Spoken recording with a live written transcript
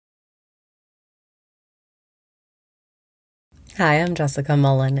Hi, I'm Jessica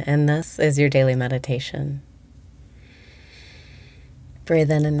Mullen, and this is your daily meditation.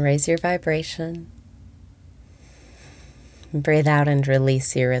 Breathe in and raise your vibration. Breathe out and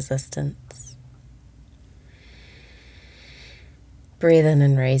release your resistance. Breathe in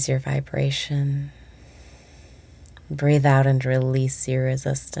and raise your vibration. Breathe out and release your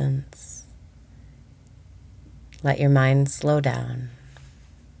resistance. Let your mind slow down.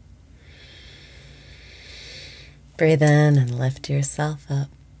 Breathe in and lift yourself up.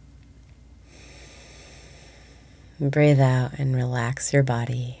 Breathe out and relax your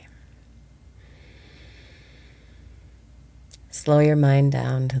body. Slow your mind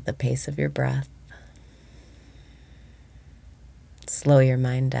down to the pace of your breath. Slow your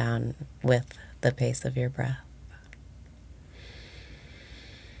mind down with the pace of your breath.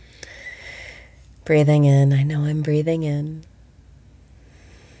 Breathing in, I know I'm breathing in.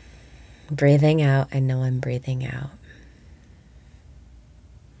 Breathing out, I know I'm breathing out.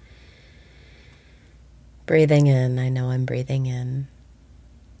 Breathing in, I know I'm breathing in.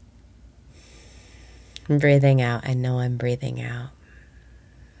 Breathing out, I know I'm breathing out.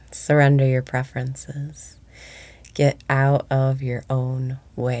 Surrender your preferences. Get out of your own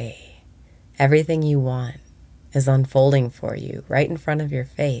way. Everything you want is unfolding for you right in front of your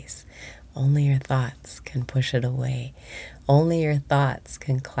face. Only your thoughts can push it away. Only your thoughts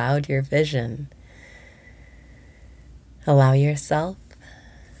can cloud your vision. Allow yourself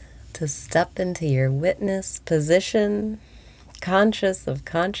to step into your witness position, conscious of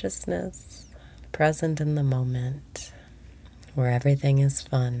consciousness, present in the moment, where everything is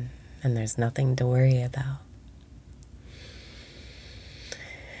fun and there's nothing to worry about.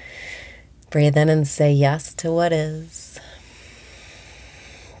 Breathe in and say yes to what is.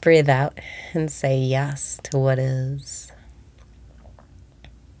 Breathe out and say yes to what is.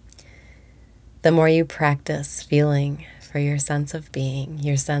 The more you practice feeling for your sense of being,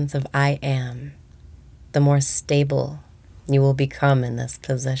 your sense of I am, the more stable you will become in this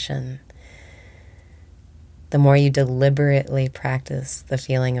position. The more you deliberately practice the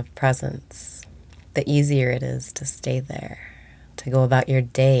feeling of presence, the easier it is to stay there, to go about your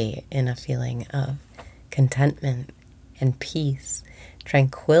day in a feeling of contentment and peace,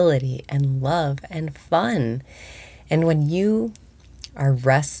 tranquility and love and fun. And when you are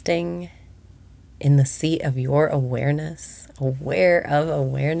resting in the seat of your awareness, aware of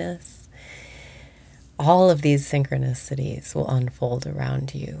awareness, all of these synchronicities will unfold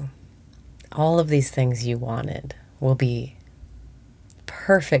around you. All of these things you wanted will be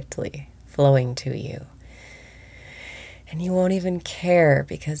perfectly flowing to you. And you won't even care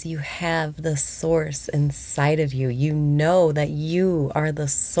because you have the source inside of you. You know that you are the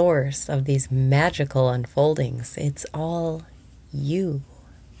source of these magical unfoldings. It's all you.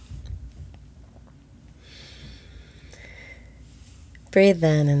 Breathe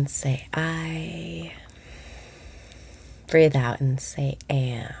in and say I. Breathe out and say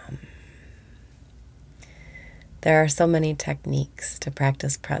am. There are so many techniques to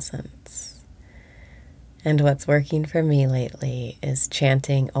practice presence. And what's working for me lately is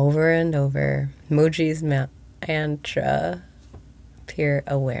chanting over and over Muji's mantra, pure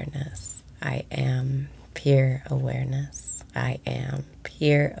awareness. I am pure awareness. I am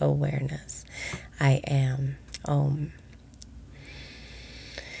pure awareness. I am Om.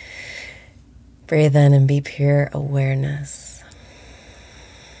 Breathe in and be pure awareness.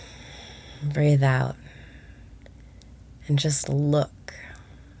 Breathe out and just look.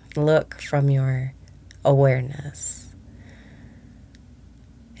 Look from your awareness.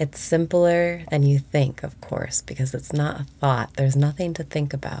 It's simpler than you think, of course, because it's not a thought. There's nothing to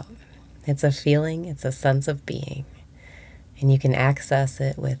think about. It's a feeling, it's a sense of being. And you can access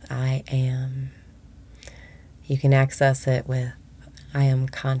it with I am. You can access it with I am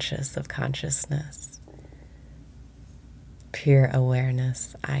conscious of consciousness. Pure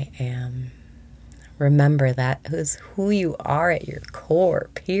awareness, I am. Remember that is who you are at your core,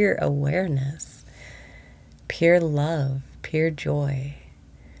 pure awareness. Pure love, pure joy.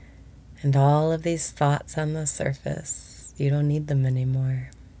 And all of these thoughts on the surface, you don't need them anymore.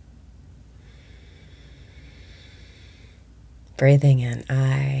 Breathing in,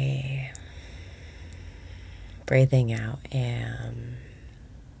 I. Breathing out, am.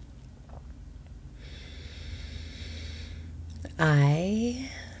 I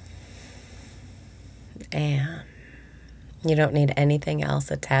am. You don't need anything else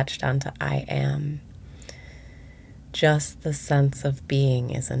attached onto I am. Just the sense of being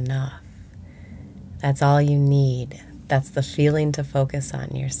is enough. That's all you need. That's the feeling to focus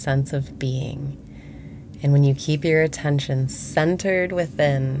on, your sense of being. And when you keep your attention centered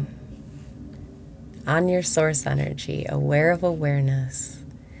within, on your source energy, aware of awareness,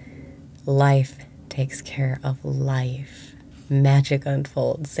 life takes care of life. Magic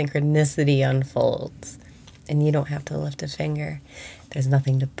unfolds, synchronicity unfolds, and you don't have to lift a finger. There's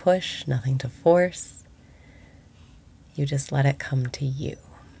nothing to push, nothing to force. You just let it come to you.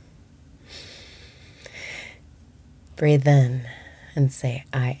 Breathe in and say,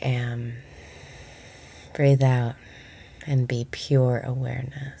 I am. Breathe out and be pure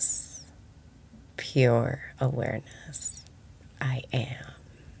awareness. Pure awareness. I am.